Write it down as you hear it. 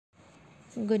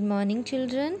Good morning,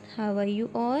 children. How are you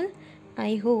all?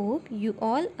 I hope you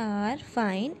all are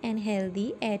fine and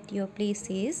healthy at your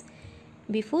places.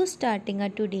 Before starting our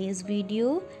today's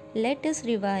video, let us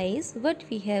revise what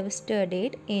we have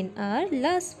studied in our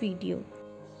last video.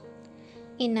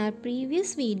 In our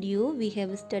previous video, we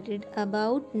have studied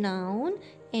about noun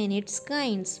and its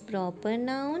kinds: proper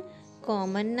noun,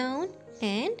 common noun,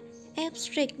 and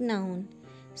abstract noun.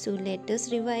 So let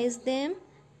us revise them.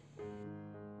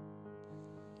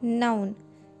 Noun.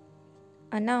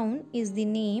 A noun is the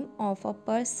name of a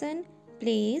person,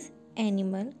 place,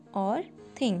 animal, or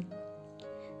thing.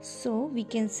 So we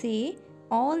can say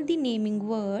all the naming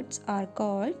words are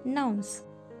called nouns.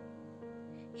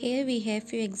 Here we have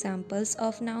few examples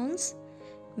of nouns: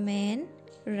 man,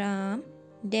 Ram,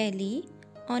 Delhi,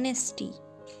 honesty.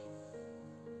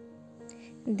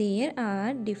 There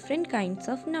are different kinds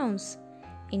of nouns.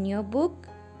 In your book,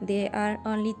 there are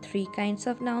only 3 kinds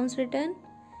of nouns written: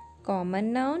 common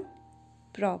noun,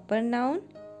 proper noun,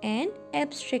 and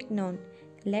abstract noun.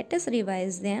 Let us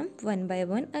revise them one by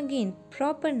one again.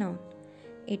 Proper noun.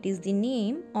 It is the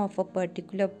name of a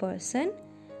particular person,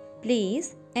 place,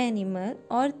 animal,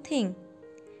 or thing.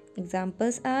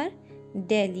 Examples are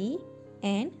Delhi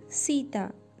and Sita.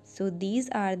 So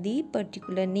these are the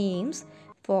particular names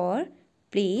for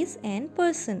place and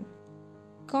person.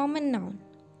 Common noun.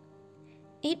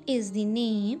 It is the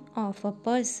name of a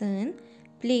person,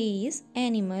 place,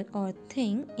 animal, or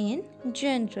thing in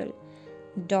general.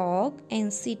 Dog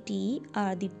and city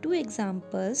are the 2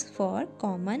 examples for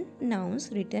common nouns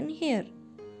written here.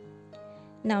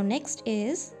 Now next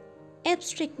is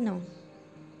abstract noun.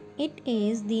 It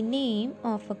is the name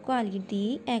of a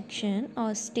quality, action,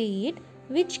 or state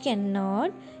which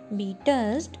cannot be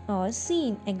touched or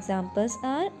seen. Examples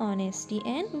are honesty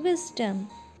and wisdom.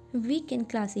 We can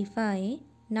classify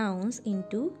nouns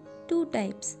into 2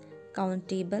 types: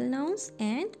 countable nouns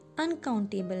and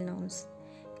uncountable nouns.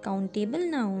 Countable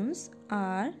nouns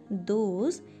are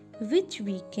those which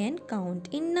we can count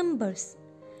in numbers.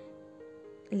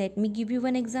 Let me give you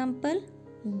one example.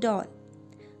 Doll.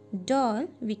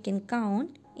 Doll we can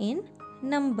count in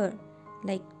number,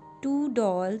 like 2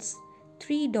 dolls,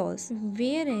 3 dolls.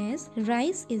 Whereas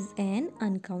rice is an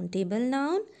uncountable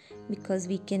noun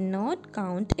because we cannot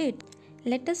count it.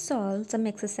 Let us solve some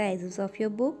exercises of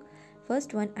your book.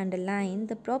 First one, underline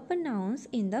the proper nouns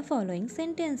in the following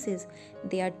sentences.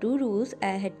 There are 2 rules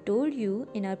I had told you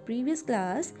in our previous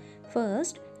class.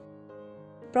 First,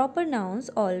 proper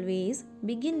nouns always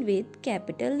begin with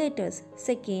capital letters.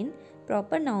 Second,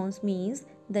 proper nouns means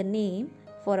the name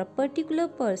for a particular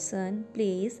person,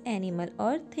 place, animal,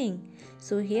 or thing.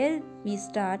 So here we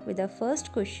start with the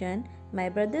first question. My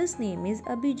brother's name is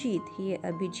Abhijit. Here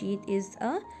Abhijit is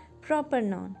a proper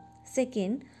noun.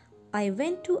 Second, I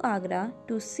went to Agra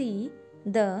to see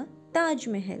the Taj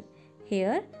Mahal.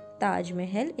 Here Taj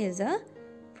Mahal is a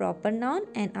proper noun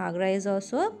and Agra is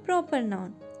also a proper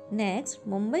noun. Next,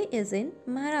 Mumbai is in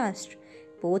Maharashtra.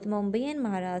 Both Mumbai and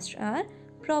Maharashtra are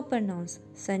proper nouns.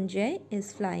 Sanjay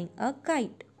is flying a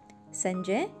kite.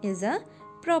 Sanjay is a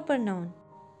proper noun.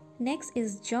 Next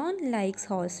is John likes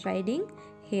horse riding.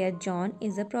 Here John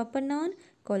is a proper noun.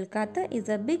 Kolkata is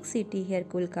a big city. Here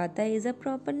Kolkata is a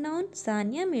proper noun.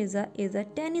 Sania Mirza is a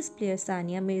tennis player.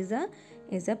 Sania Mirza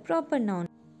is a proper noun.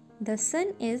 The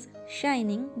sun is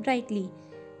shining brightly.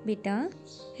 Beta,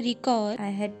 recall I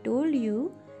had told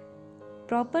you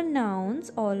proper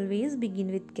nouns always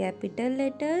begin with capital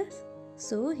letters.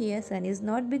 So here sun is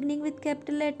not beginning with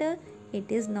capital letter.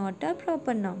 It is not a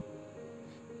proper noun.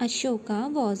 Ashoka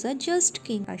was a just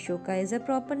king. Ashoka is a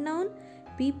proper noun.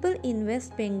 People in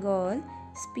West Bengal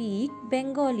speak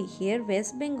Bengali. Here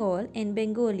West Bengal and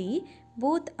Bengali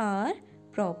both are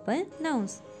proper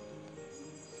nouns.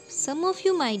 Some of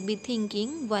you might be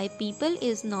thinking why people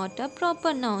is not a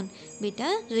proper noun.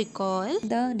 Beta, recall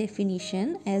the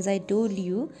definition. As I told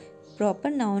you, proper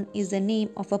noun is the name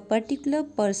of a particular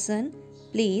person,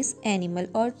 place, animal,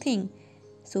 or thing.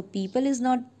 So people is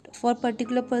not for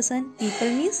particular person. People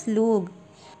means log.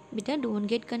 Beta, don't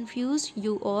get confused.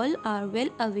 You all are well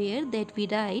aware that we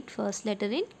write first letter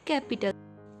in capital.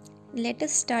 Let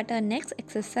us start our next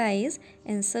exercise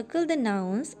and circle the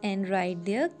nouns and write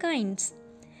their kinds.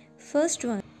 First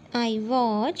one, I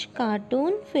watch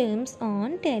cartoon films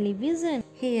on television.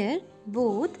 Here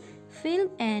both film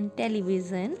and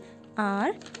television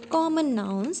are common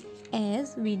nouns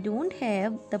as we don't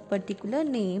have the particular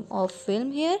name of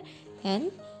film here and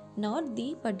not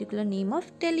the particular name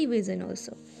of television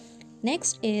also.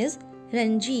 Next is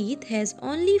Ranjit has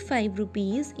only 5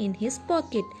 rupees in his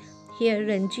pocket. Here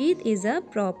Ranjit is a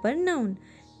proper noun.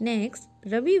 Next,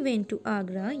 Ravi went to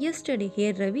Agra yesterday.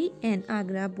 Here, Ravi and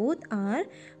Agra both are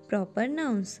proper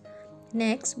nouns.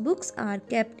 Next, books are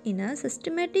kept in a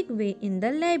systematic way in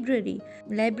the library.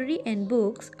 Library and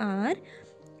books are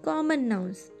common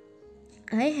nouns.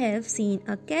 I have seen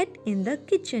a cat in the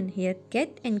kitchen. Here,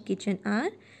 cat and kitchen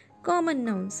are common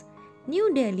nouns.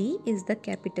 New Delhi is the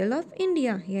capital of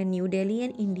India. Here, New Delhi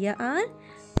and India are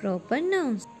proper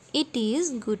nouns. It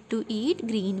is good to eat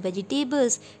green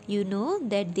vegetables. You know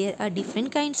that there are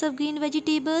different kinds of green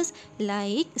vegetables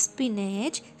like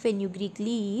spinach, fenugreek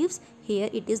leaves. Here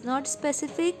it is not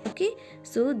specific. Okay,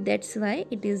 so that's why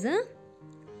it is a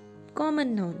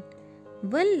common noun.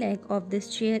 One leg of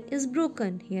this chair is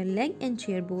broken. Here leg and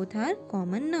chair both are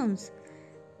common nouns.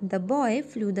 The boy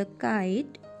flew the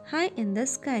kite high in the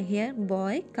sky. Here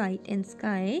boy, kite and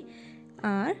sky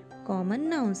are common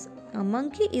nouns. A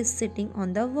monkey is sitting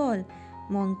on the wall.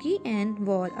 Monkey and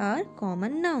wall are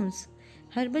common nouns.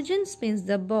 Harbhajan spins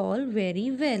the ball very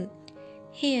well.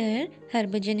 Here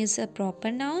Harbhajan is a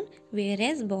proper noun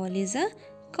whereas ball is a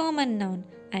common noun.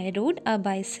 I rode a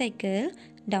bicycle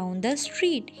down the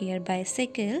street. Here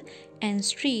bicycle and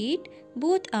street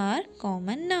both are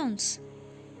common nouns.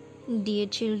 Dear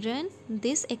children,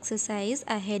 this exercise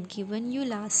I had given you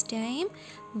last time,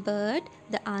 but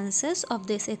the answers of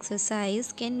this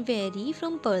exercise can vary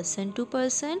from person to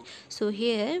person, so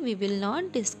here we will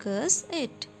not discuss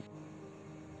it.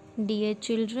 Dear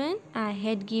children, I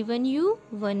had given you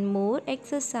one more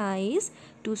exercise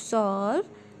to solve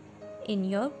in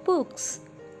your books.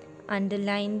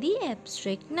 Underline the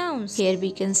abstract nouns. Here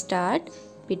we can start.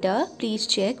 Beta, please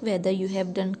check whether you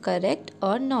have done correct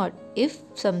or not. If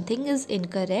something is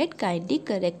incorrect, kindly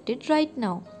correct it right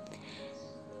now.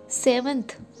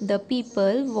 7th, the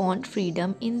people want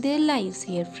freedom in their lives.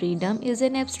 Here freedom is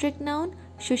an abstract noun.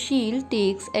 Sushil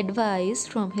takes advice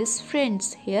from his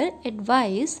friends. Here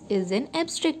advice is an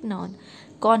abstract noun.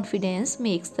 Confidence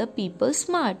makes the people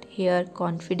smart. Here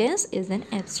confidence is an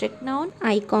abstract noun.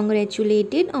 I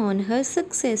congratulated on her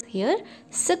success. Here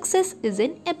success is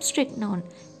an abstract noun.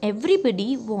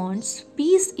 Everybody wants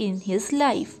peace in his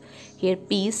life. Here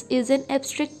peace is an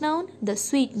abstract noun. The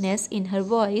sweetness in her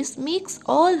voice makes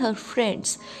all her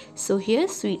friends. So here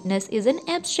sweetness is an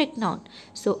abstract noun.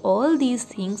 So all these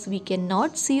things we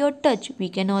cannot see or touch. We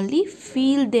can only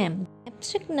feel them.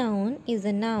 Abstract noun is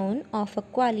a noun of a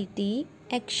quality,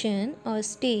 action or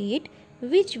state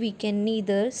which we can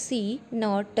neither see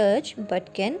nor touch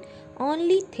but can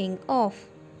only think of.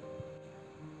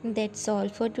 That's all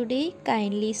for today.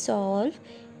 Kindly solve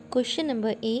question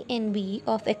number A and B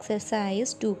of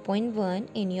exercise 2.1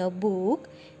 in your book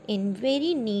in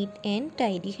very neat and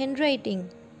tidy handwriting.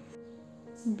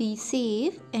 Be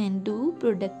safe and do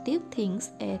productive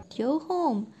things at your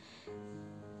home.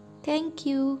 Thank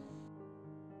you.